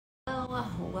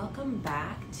welcome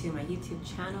back to my YouTube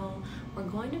channel. We're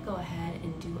going to go ahead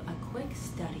and do a quick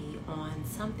study on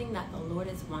something that the Lord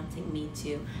is wanting me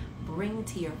to bring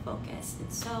to your focus.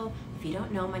 And so, if you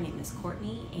don't know, my name is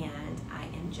Courtney, and I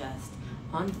am just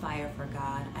on fire for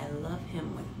God. I love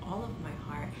Him with all of my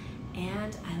heart,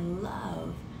 and I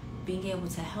love being able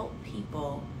to help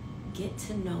people get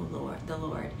to know the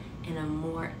Lord in a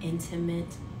more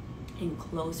intimate and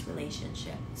close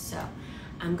relationship. So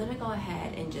I'm gonna go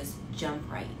ahead and just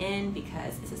jump right in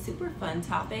because it's a super fun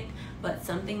topic, but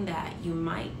something that you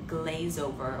might glaze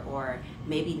over or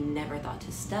maybe never thought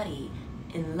to study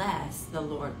unless the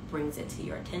Lord brings it to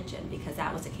your attention, because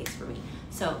that was the case for me.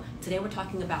 So today we're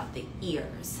talking about the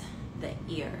ears,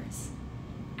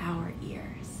 our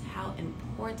ears, how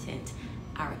important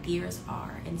our ears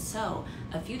are. And so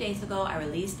a few days ago I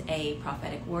released a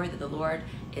prophetic word that the Lord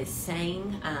is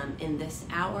saying in this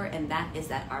hour, and that is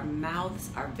that our mouths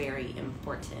are very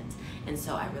important. And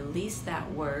so I released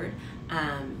that word,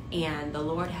 and the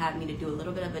Lord had me to do a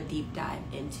little bit of a deep dive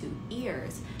into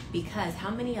ears, because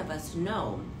how many of us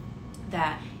know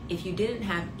that if you didn't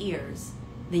have ears,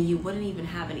 then you wouldn't even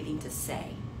have anything to say?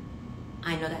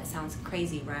 I know that sounds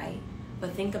crazy, right?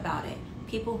 But think about it.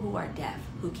 People who are deaf,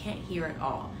 who can't hear at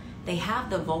all, they have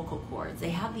the vocal cords, they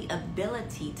have the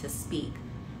ability to speak.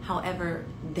 However,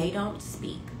 they don't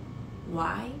speak.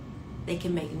 Why? They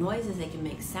can make noises, they can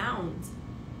make sounds,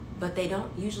 but they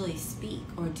don't usually speak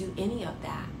or do any of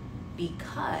that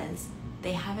because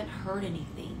they haven't heard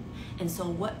anything. And so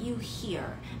what you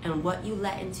hear and what you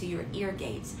let into your ear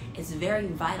gates is very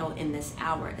vital in this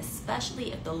hour,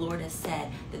 especially if the Lord has said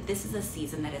that this is a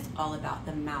season that is all about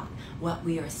the mouth, what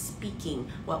we are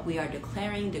speaking, what we are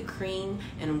declaring, decreeing,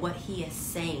 and what He is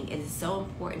saying. It is so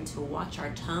important to watch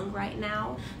our tongue right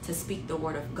now, to speak the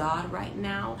word of God right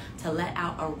now, to let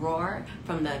out a roar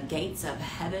from the gates of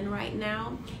heaven right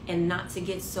now, and not to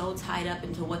get so tied up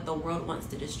into what the world wants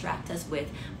to distract us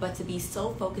with, but to be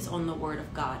so focused on the word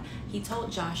of God. He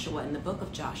told Joshua in the book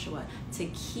of Joshua to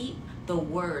keep the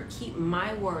word, keep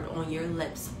my word on your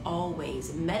lips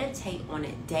always. Meditate on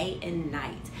it day and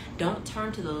night. Don't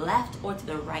turn to the left or to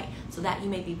the right, so that you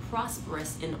may be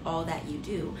prosperous in all that you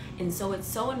do. And so it's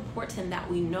so important that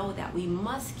we know that we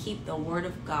must keep the word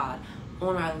of God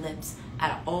on our lips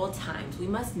at all times. We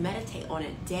must meditate on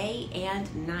it day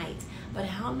and night. But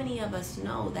how many of us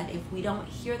know that if we don't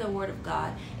hear the word of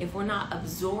God, if we're not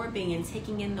absorbing and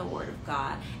taking in the word of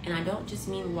God, and I don't just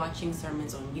mean watching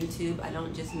sermons on YouTube, I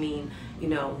don't just mean,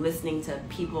 listening to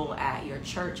people at your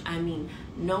church, I mean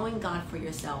knowing God for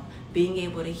yourself, being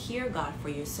able to hear God for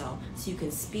yourself so you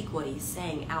can speak what He's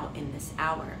saying out in this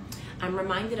hour. I'm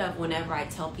reminded of whenever I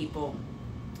tell people,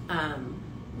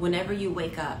 whenever you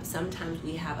wake up, sometimes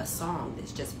we have a song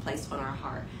that's just placed on our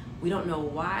heart. We don't know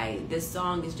why this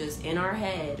song is just in our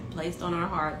head, placed on our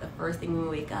heart the first thing we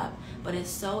wake up. But it's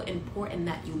so important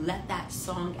that you let that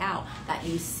song out, that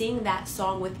you sing that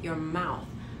song with your mouth.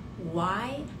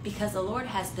 Why? Because the Lord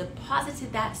has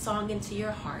deposited that song into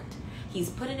your heart.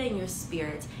 He's put it in your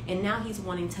spirit, and now He's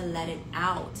wanting to let it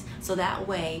out. So that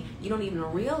way you don't even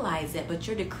realize it, but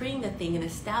you're decreeing a thing and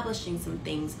establishing some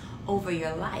things over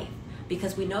your life.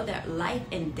 Because we know that life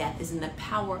and death is in the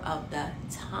power of the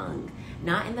tongue,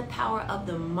 not in the power of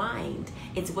the mind.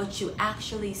 It's what you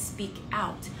actually speak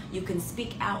out. You can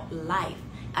speak out life.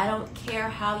 I don't care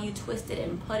how you twist it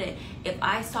and put it. If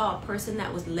I saw a person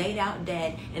that was laid out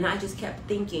dead and I just kept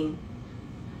thinking,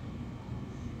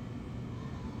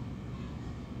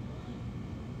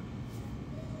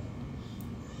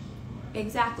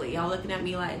 exactly, y'all looking at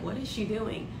me like, what is she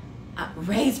doing?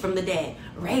 Raised from the dead,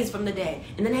 raised from the dead.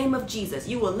 In the name of Jesus,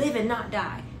 you will live and not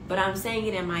die. But I'm saying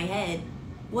it in my head.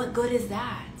 What good is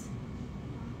that?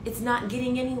 It's not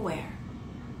getting anywhere.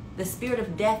 The spirit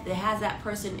of death that has that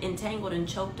person entangled and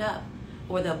choked up,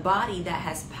 or the body that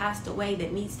has passed away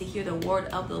that needs to hear the word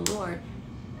of the Lord,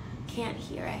 can't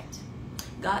hear it.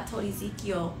 God told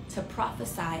Ezekiel to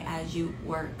prophesy as you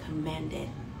were commanded.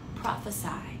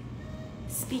 Prophesy.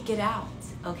 Speak it out,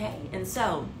 okay? And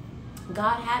so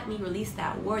God had me release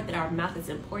that word that our mouth is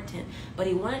important, but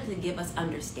He wanted to give us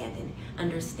understanding.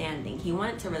 He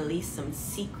wanted to release some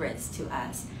secrets to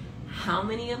us. How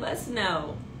many of us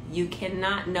know you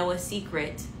cannot know a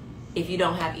secret if you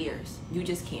don't have ears? You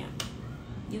just can't.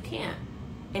 You can't.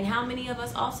 And how many of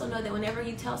us also know that whenever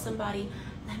you tell somebody,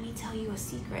 let me tell you a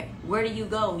secret, where do you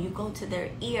go? You go to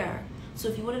their ear. So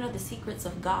if you want to know the secrets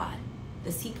of God,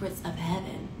 the secrets of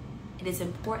heaven, it is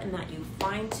important that you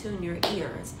fine-tune your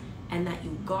ears and that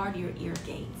you guard your ear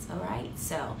gates, all right?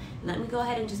 So let me go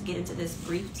ahead and just get into this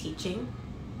brief teaching.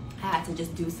 I had to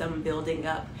just do some building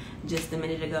up just a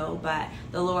minute ago, but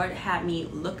the Lord had me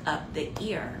look up the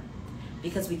ear.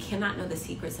 because we cannot know the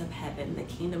secrets of heaven, the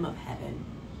kingdom of heaven,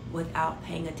 without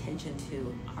paying attention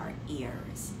to our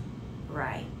ears,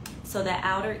 right? So the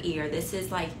outer ear, this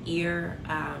is like ear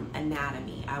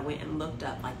anatomy. I went and looked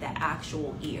up like the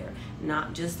actual ear,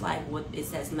 not just like what it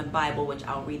says in the Bible, which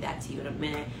I'll read that to you in a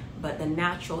minute, but the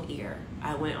natural ear.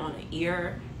 I went on an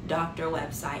ear doctor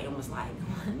website and was like,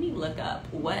 let me look up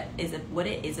what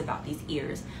it is about these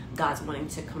ears God's wanting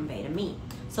to convey to me.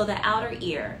 So the outer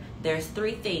ear, there's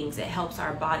 3 things. It helps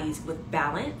our bodies with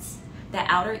balance. The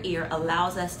outer ear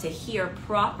allows us to hear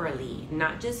properly,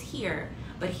 not just hear,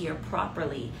 but hear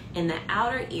properly. And the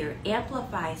outer ear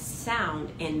amplifies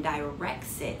sound and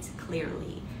directs it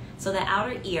clearly. So the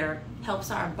outer ear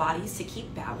helps our bodies to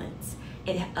keep balance.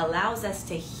 It allows us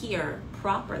to hear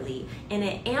properly, and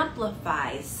it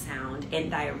amplifies sound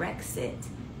and directs it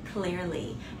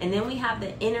clearly. And then we have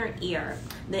the inner ear.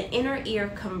 The inner ear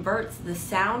converts the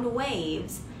sound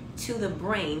waves to the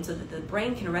brain so that the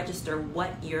brain can register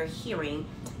what you're hearing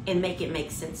and make it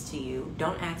make sense to you.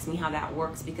 Don't ask me how that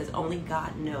works, because only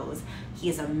God knows. He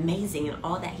is amazing in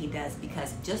all that he does,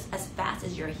 because just as fast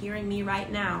as you're hearing me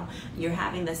right now, you're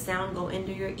having the sound go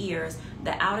into your ears.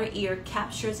 The outer ear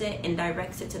captures it and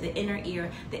directs it to the inner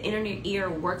ear. The inner ear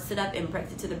works it up and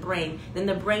breaks it to the brain. Then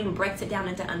the brain breaks it down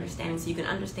into understanding, so you can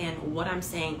understand what I'm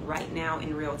saying right now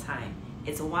in real time.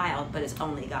 It's wild, but it's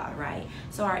only God, right?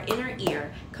 So our inner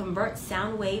ear converts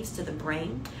sound waves to the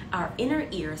brain. Our inner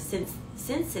ear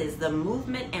senses the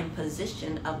movement and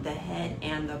position of the head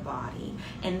and the body.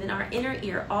 And then our inner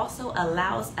ear also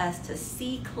allows us to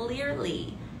see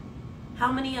clearly.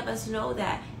 How many of us know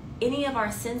that any of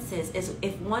our senses, is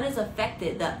if one is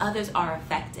affected, the others are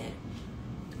affected,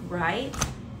 right?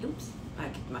 Oops, I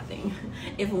kicked my thing.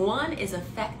 If one is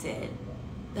affected,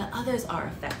 the others are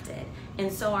affected.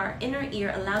 And so our inner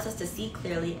ear allows us to see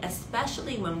clearly,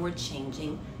 especially when we're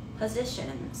changing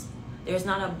positions. There's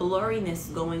not a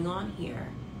blurriness going on here.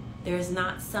 There's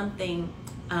not something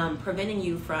preventing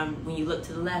you from, when you look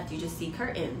to the left, you just see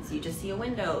curtains, you just see a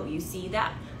window, you see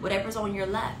that, whatever's on your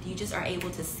left, you just are able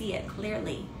to see it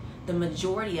clearly. The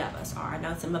majority of us are. I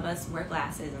know some of us wear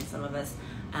glasses, and some of us,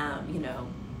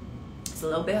 it's a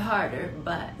little bit harder,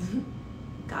 but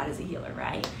God is a healer,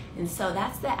 right? And so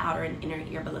that's the outer and inner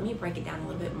ear, but let me break it down a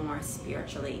little bit more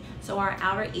spiritually. So our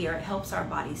outer ear helps our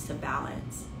bodies to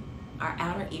balance. Our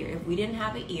outer ear, if we didn't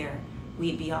have an ear,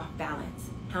 we'd be off balance.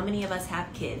 How many of us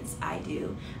have kids? I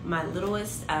do. My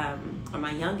littlest, or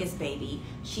my youngest baby,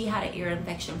 she had an ear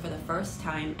infection for the first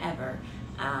time ever.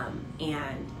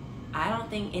 And I don't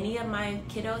think any of my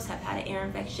kiddos have had an ear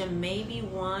infection, maybe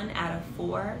 1 out of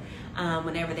 4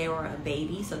 whenever they were a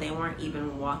baby, so they weren't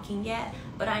even walking yet.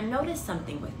 But I noticed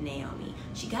something with Naomi.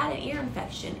 She got an ear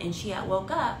infection, and she had woke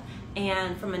up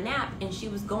and from a nap, and she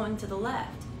was going to the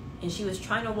left. And she was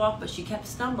trying to walk, but she kept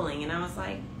stumbling. And I was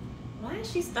like, why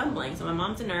is she stumbling? So my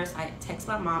mom's a nurse. I text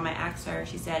my mom. I asked her.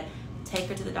 She said, take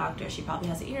her to the doctor. She probably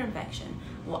has an ear infection.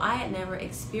 Well, I had never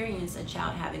experienced a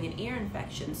child having an ear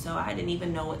infection, so I didn't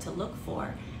even know what to look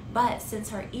for. But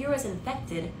since her ear was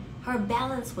infected, her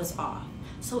balance was off.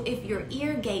 So if your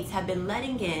ear gates have been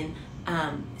letting in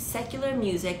secular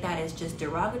music that is just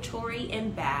derogatory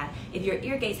and bad, if your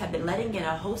ear gates have been letting in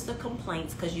a host of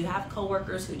complaints because you have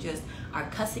coworkers who just are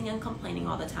cussing and complaining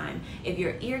all the time, if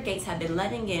your ear gates have been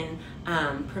letting in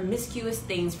promiscuous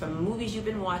things from movies you've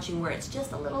been watching where it's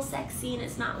just a little sexy and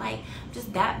it's not like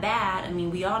just that bad. I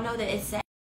mean, we all know that it's sex.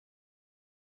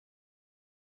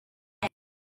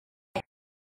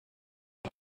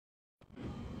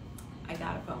 I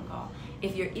got a phone call.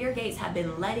 If your ear gates have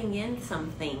been letting in some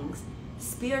things,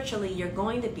 spiritually, you're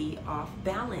going to be off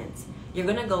balance. You're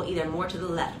going to go either more to the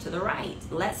left or to the right.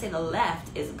 Let's say the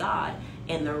left is God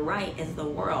and the right is the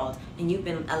world, and you've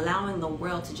been allowing the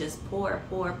world to just pour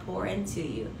into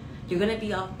you. You're going to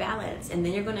be off balance, and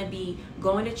then you're going to be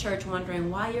going to church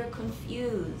wondering why you're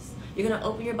confused. You're going to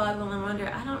open your Bible and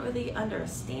wonder, I don't really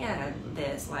understand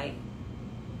this. Like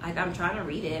I'm trying to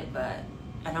read it, but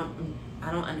I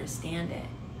don't understand it.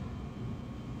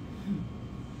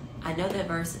 I know the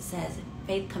verse that says,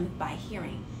 faith cometh by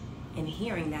hearing, and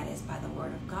hearing, that is by the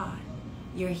word of God.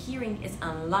 Your hearing is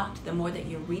unlocked the more that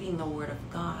you're reading the word of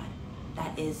God.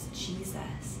 That is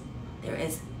Jesus. There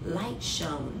is light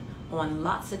shown on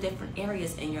lots of different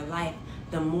areas in your life.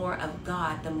 The more of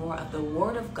God, the more of the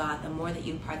word of God, the more that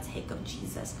you partake of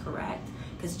Jesus, correct?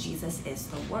 Because Jesus is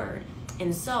the word.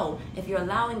 And so, if you're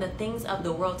allowing the things of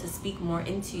the world to speak more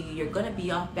into you, you're going to be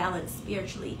off balance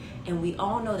spiritually. And we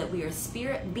all know that we are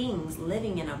spirit beings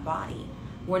living in a body.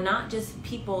 We're not just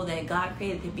people that God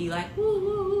created to be like, woo,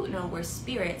 woo, woo. No, we're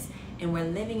spirits, and we're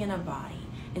living in a body.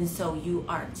 And so you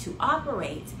are to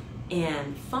operate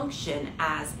and function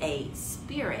as a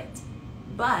spirit.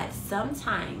 But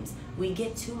sometimes we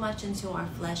get too much into our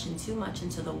flesh and too much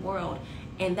into the world,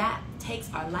 and that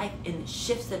takes our life and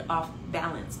shifts it off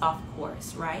balance, off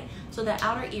course, right? So the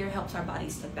outer ear helps our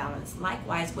bodies to balance.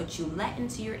 Likewise, what you let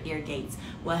into your ear gates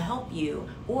will help you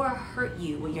or hurt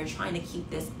you when you're trying to keep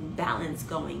this balance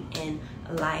going in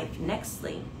life.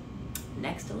 Nextly,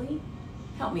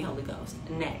 help me, Holy Ghost.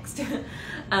 Next,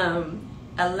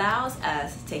 allows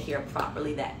us to hear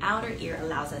properly. The outer ear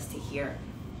allows us to hear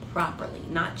properly,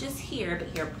 not just hear, but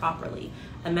hear properly.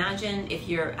 Imagine if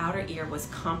your outer ear was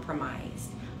compromised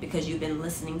because you've been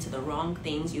listening to the wrong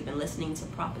things. You've been listening to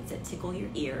prophets that tickle your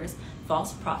ears,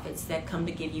 false prophets that come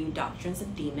to give you doctrines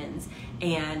of demons,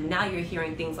 and now you're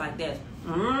hearing things like this.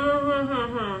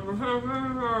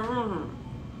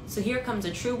 So here comes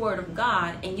a true word of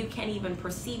God, and you can't even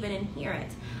perceive it and hear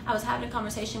it. I was having a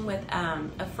conversation with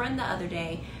a friend the other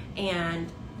day, and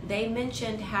they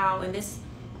mentioned how, and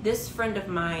this friend of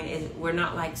mine we're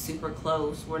not like super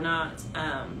close. We're not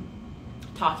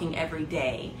talking every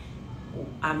day.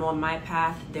 I'm on my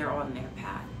path, they're on their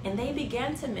path. And they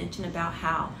began to mention about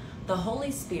how the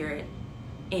Holy Spirit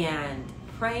and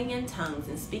praying in tongues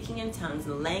and speaking in tongues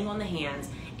and laying on the hands,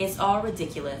 it's all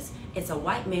ridiculous. It's a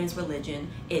white man's religion.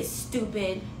 It's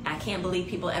stupid. I can't believe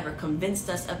people ever convinced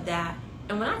us of that.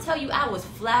 And when I tell you I was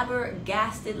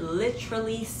flabbergasted,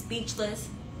 literally speechless,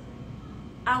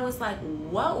 I was like,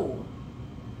 whoa,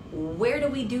 where do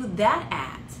we do that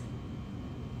at?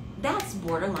 That's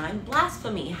borderline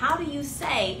blasphemy. How do you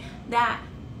say that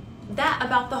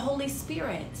about the Holy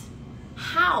Spirit?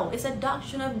 How? It's a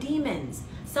doctrine of demons.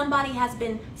 Somebody has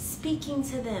been speaking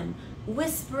to them,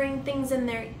 whispering things in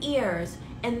their ears,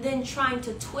 and then trying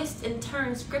to twist and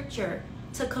turn scripture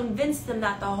to convince them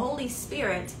that the Holy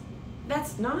Spirit,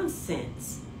 that's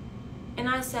nonsense. And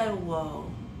I said, whoa.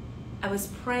 I was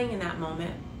praying in that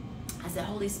moment. I said,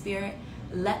 Holy Spirit,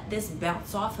 let this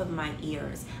bounce off of my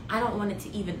ears. I don't want it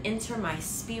to even enter my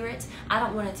spirit. I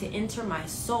don't want it to enter my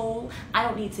soul. I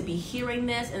don't need to be hearing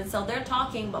this. And so they're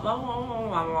talking, blah, blah, blah,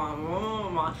 blah, blah, blah,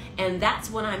 blah, and that's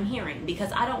what I'm hearing,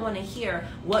 because I don't want to hear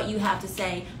what you have to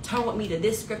say. Turn with me to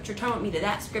this scripture, turn with me to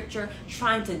that scripture,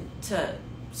 trying to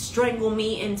strangle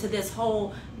me into this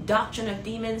whole doctrine of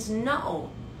demons.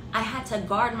 No. I had to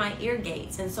guard my ear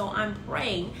gates. And so I'm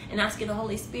praying and asking the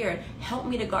Holy Spirit, help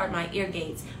me to guard my ear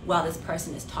gates while this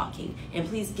person is talking. And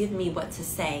please give me what to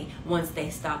say once they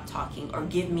stop talking, or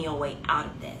give me a way out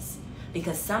of this.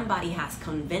 Because somebody has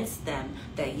convinced them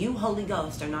that you, Holy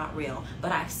Ghost, are not real.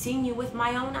 But I've seen you with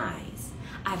my own eyes.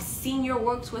 I've seen your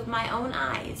works with my own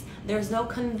eyes. There's no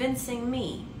convincing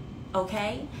me.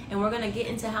 Okay? And we're going to get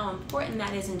into how important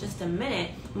that is in just a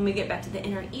minute when we get back to the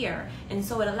inner ear. And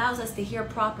so it allows us to hear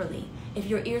properly. If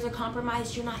your ears are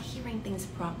compromised, you're not hearing things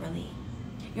properly.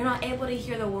 You're not able to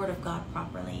hear the word of God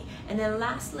properly. And then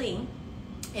lastly,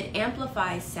 it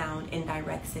amplifies sound and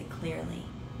directs it clearly.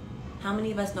 How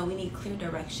many of us know we need clear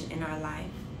direction in our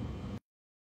life?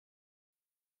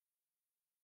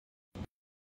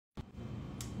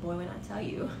 Boy, when I tell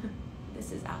you,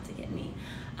 this is out to get me.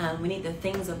 We need the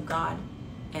things of God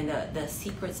and the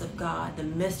secrets of God, the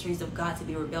mysteries of God to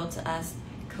be revealed to us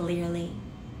clearly.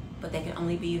 But they can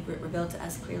only be revealed to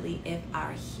us clearly if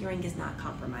our hearing is not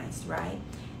compromised, right?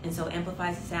 And so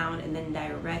amplifies sound and then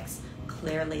directs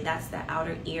clearly. That's the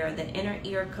outer ear. The inner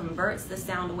ear converts the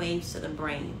sound waves to the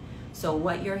brain. So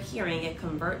what you're hearing, it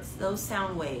converts those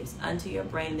sound waves onto your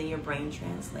brain, then your brain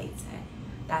translates it.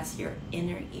 That's your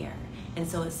inner ear. And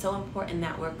so it's so important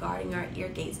that we're guarding our ear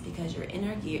gates, because your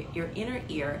inner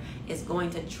ear is going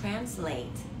to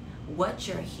translate what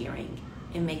you're hearing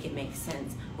and make it make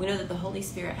sense. We know that the Holy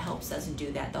Spirit helps us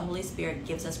do that. The Holy Spirit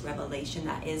gives us revelation,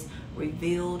 that is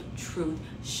revealed truth,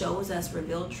 shows us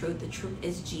revealed truth. The truth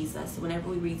is Jesus. Whenever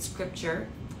we read scripture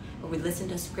or we listen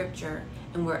to scripture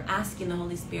and we're asking the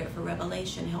Holy Spirit for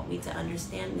revelation, help me to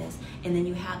understand this. And then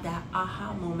you have that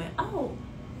aha moment. Oh,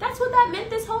 that's what that meant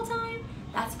this whole time?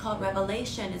 That's called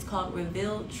revelation. It's called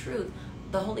revealed truth.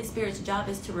 The Holy Spirit's job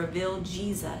is to reveal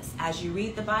Jesus. As you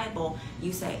read the Bible,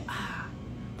 you say,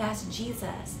 that's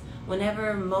Jesus.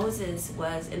 Whenever Moses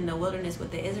was in the wilderness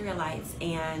with the Israelites,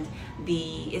 and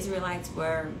the Israelites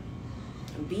were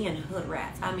being hood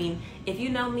rats. I mean, if you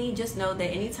know me, just know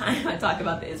that anytime I talk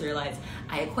about the Israelites,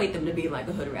 I equate them to being like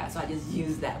a hood rat. So I just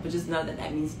use that. But just know that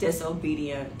that means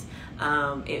disobedient.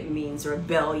 It means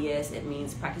rebellious. It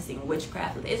means practicing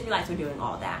witchcraft. The Israelites were doing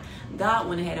all that. God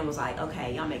went ahead and was like,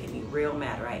 okay, y'all making me real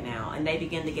mad right now. And they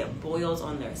begin to get boils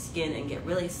on their skin and get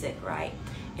really sick, right?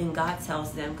 And God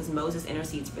tells them, because Moses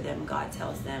intercedes for them, God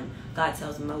tells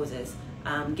Moses,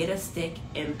 get a stick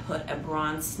and put a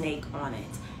bronze snake on it.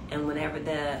 and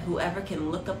whoever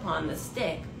can look upon the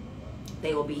stick,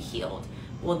 they will be healed.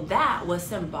 Well, that was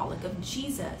symbolic of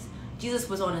Jesus. Jesus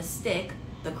was on a stick,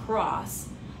 the cross,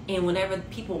 and whenever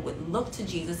people would look to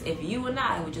Jesus, if you and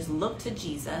I would just look to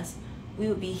Jesus, we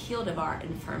would be healed of our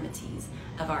infirmities,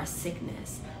 of our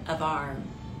sickness, of our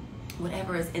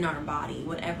whatever is in our body,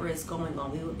 whatever is going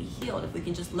on, we would be healed if we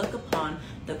can just look upon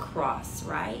the cross,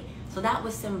 right? So that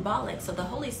was symbolic. So the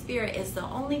Holy Spirit is the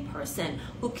only person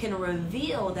who can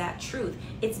reveal that truth.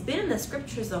 It's been in the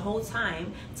scriptures the whole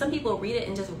time. Some people read it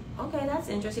and just, okay, that's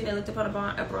interesting. They looked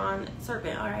upon a bronze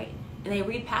serpent, all right, and they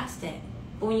read past it.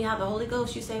 But when you have the Holy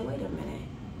Ghost, you say, wait a minute.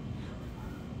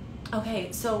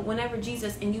 Okay, so whenever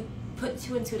Jesus, and you put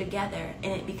two and two together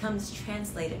and it becomes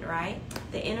translated, right?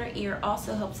 The inner ear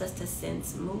also helps us to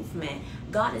sense movement.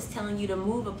 God is telling you to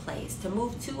move a place, to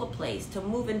move to a place, to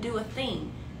move and do a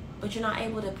thing, but you're not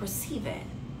able to perceive it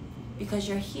because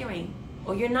you're hearing,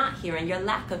 or you're not hearing, your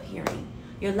lack of hearing,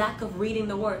 your lack of reading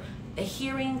the word. The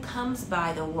hearing comes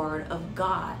by the word of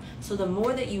God. So the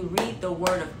more that you read the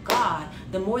word of God,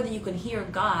 the more that you can hear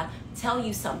God tell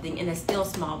you something in a still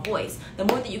small voice. The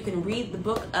more that you can read the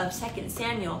book of 2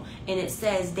 Samuel and it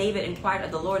says David inquired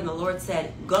of the Lord and the Lord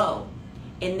said, go.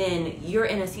 And then you're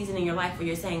in a season in your life where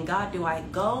you're saying, God, do I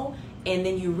go? And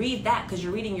then you read that because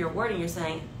you're reading your word and you're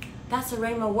saying, that's a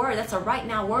rhema word. That's a right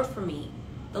now word for me.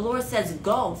 The Lord says,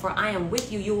 go, for I am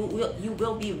with you. You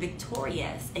will be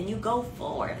victorious. And you go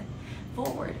forward.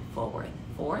 Forward.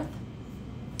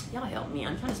 Y'all help me.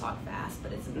 I'm trying to talk fast,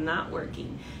 but it's not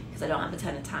working because I don't have a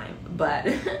ton of time.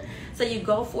 But so you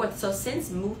go forth. So sense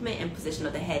movement and position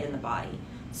of the head in the body.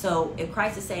 So if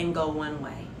Christ is saying go one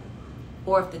way,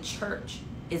 or if the church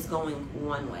is going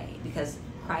one way, because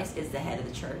Christ is the head of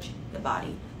the church, the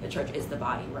body. The church is the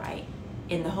body, right?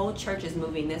 And the whole church is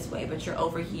moving this way, but you're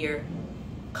over here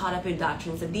caught up in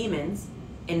doctrines of demons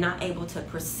and not able to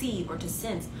perceive or to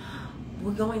sense.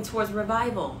 We're going towards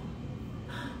revival.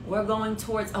 We're going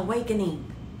towards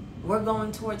awakening. We're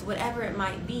going towards whatever it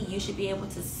might be. You should be able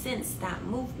to sense that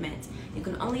movement. You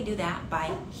can only do that by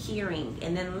hearing.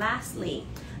 And then lastly,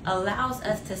 allows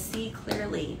us to see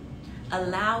clearly.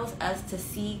 Allows us to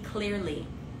see clearly.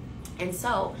 And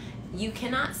so you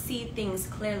cannot see things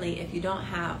clearly if you don't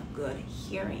have good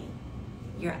hearing.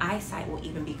 Your eyesight will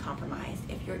even be compromised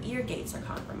if your ear gates are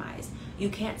compromised. You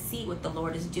can't see what the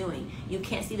Lord is doing. You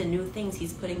can't see the new things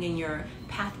he's putting in your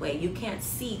pathway. You can't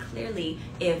see clearly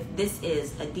if this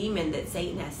is a demon that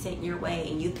Satan has sent your way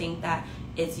and you think that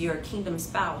it's your kingdom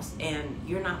spouse and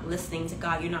you're not listening to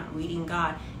God, you're not reading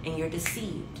God, and you're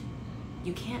deceived.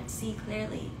 You can't see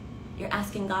clearly. You're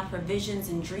asking God for visions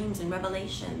and dreams and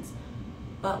revelations.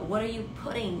 But what are you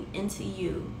putting into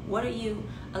you? What are you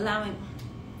allowing?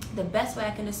 The best way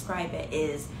I can describe it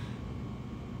is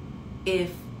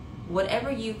if whatever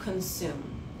you consume,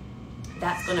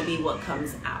 that's going to be what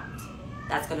comes out.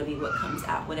 That's going to be what comes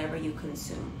out, whatever you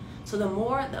consume. So the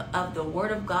more of the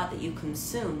word of God that you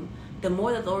consume, the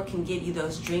more the Lord can give you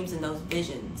those dreams and those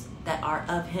visions that are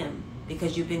of him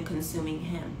because you've been consuming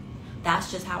him.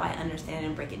 That's just how I understand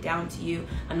and break it down to you.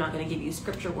 I'm not going to give you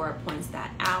scripture where it points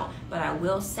that out, but I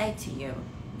will say to you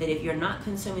that if you're not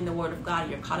consuming the word of God,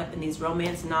 you're caught up in these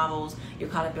romance novels, you're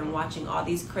caught up in watching all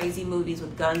these crazy movies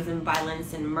with guns and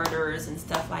violence and murderers and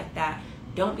stuff like that,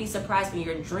 don't be surprised when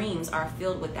your dreams are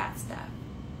filled with that stuff.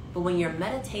 But when you're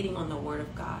meditating on the word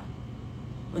of God,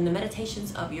 when the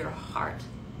meditations of your heart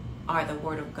are the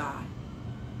word of God,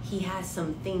 he has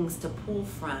some things to pull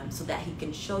from so that he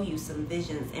can show you some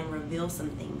visions and reveal some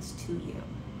things to you,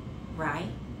 right?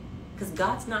 Because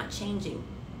God's not changing.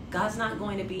 God's not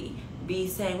going to be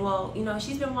saying, well, you know,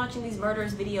 she's been watching these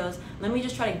murderous videos. Let me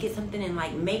just try to get something and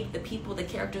like make the people, the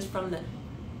characters from the...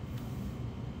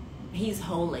 He's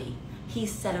holy.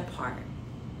 He's set apart.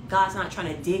 God's not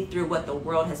trying to dig through what the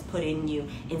world has put in you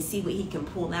and see what he can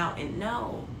pull out. And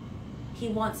no, he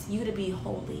wants you to be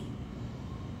holy.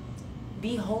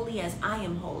 Be holy as I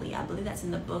am holy. I believe that's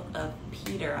in the book of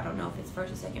Peter. I don't know if it's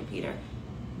 1st or 2nd Peter.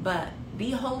 But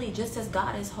be holy just as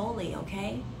God is holy,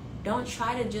 okay? Don't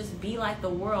try to just be like the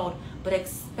world, but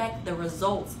expect the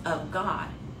results of God.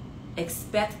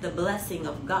 Expect the blessing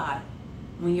of God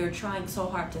when you're trying so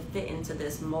hard to fit into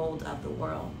this mold of the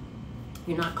world.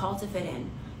 You're not called to fit in.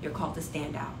 You're called to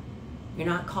stand out. You're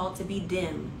not called to be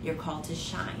dim. You're called to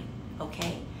shine,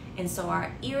 okay? And so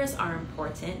our ears are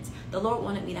important. The Lord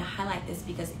wanted me to highlight this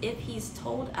because if he's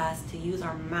told us to use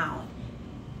our mouth,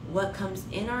 what comes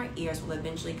in our ears will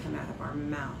eventually come out of our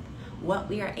mouth. What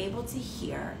we are able to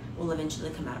hear will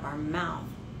eventually come out of our mouth.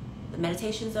 The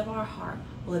meditations of our heart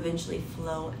will eventually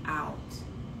flow out.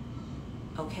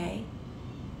 Okay?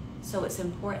 So it's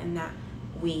important that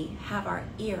we have our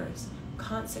ears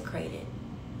consecrated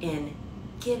and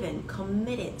given,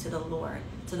 committed to the Lord,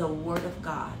 to the Word of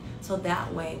God. So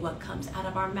that way what comes out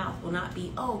of our mouth will not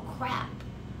be, oh crap,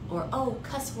 or oh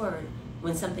cuss word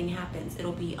when something happens.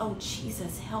 It'll be, oh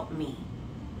Jesus, help me.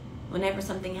 Whenever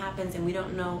something happens and we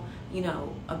don't know,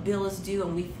 a bill is due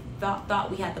and we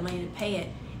thought we had the money to pay it,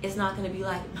 it's not going to be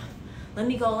like, let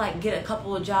me go get a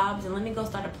couple of jobs and let me go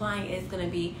start applying. It's going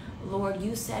to be, Lord,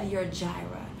 you said you're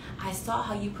Jireh. I saw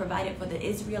how you provided for the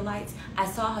Israelites. I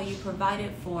saw how you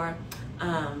provided for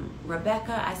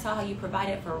Rebecca. I saw how you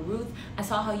provided for Ruth. I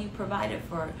saw how you provided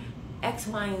for X,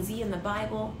 Y, and Z in the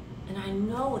Bible. And I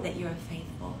know that you're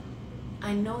faithful.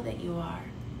 I know that you are.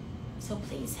 So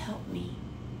please help me.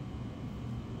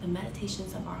 The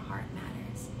meditations of our heart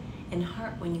matters. And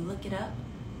heart, when you look it up,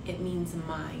 it means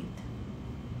mind.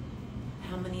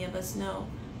 How many of us know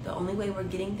the only way we're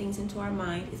getting things into our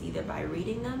mind is either by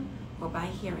reading them or by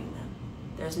hearing them?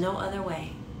 There's no other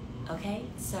way. Okay?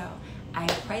 So I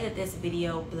pray that this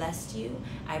video blessed you.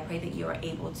 I pray that you are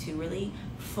able to really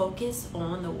focus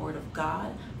on the Word of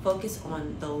God, focus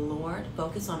on the Lord,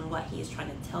 focus on what He is trying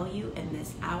to tell you in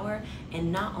this hour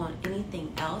and not on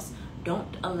anything else.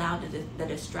 Don't allow the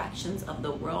distractions of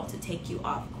the world to take you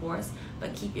off course,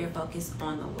 but keep your focus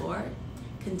on the Lord.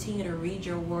 Continue to read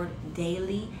your Word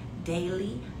daily,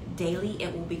 daily, daily.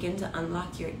 It will begin to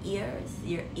unlock your ears,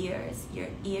 your ears, your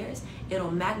ears.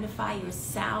 It'll magnify your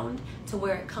sound to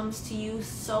where it comes to you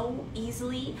so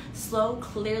easily, slow,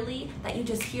 clearly, that you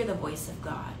just hear the voice of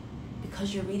God.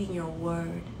 Because you're reading your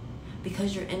Word.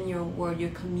 Because you're in your Word, you're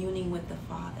communing with the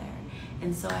Father.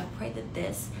 And so I pray that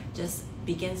this just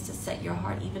begins to set your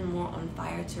heart even more on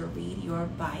fire to read your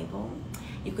Bible.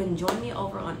 You can join me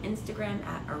over on Instagram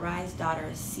at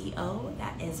AriseDaughtersCO.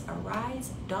 That is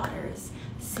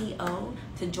AriseDaughtersCO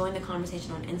to join the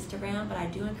conversation on Instagram. But I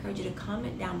do encourage you to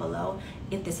comment down below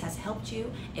if this has helped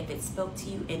you, if it spoke to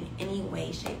you in any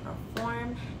way, shape, or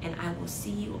form. And I will see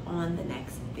you on the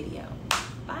next video.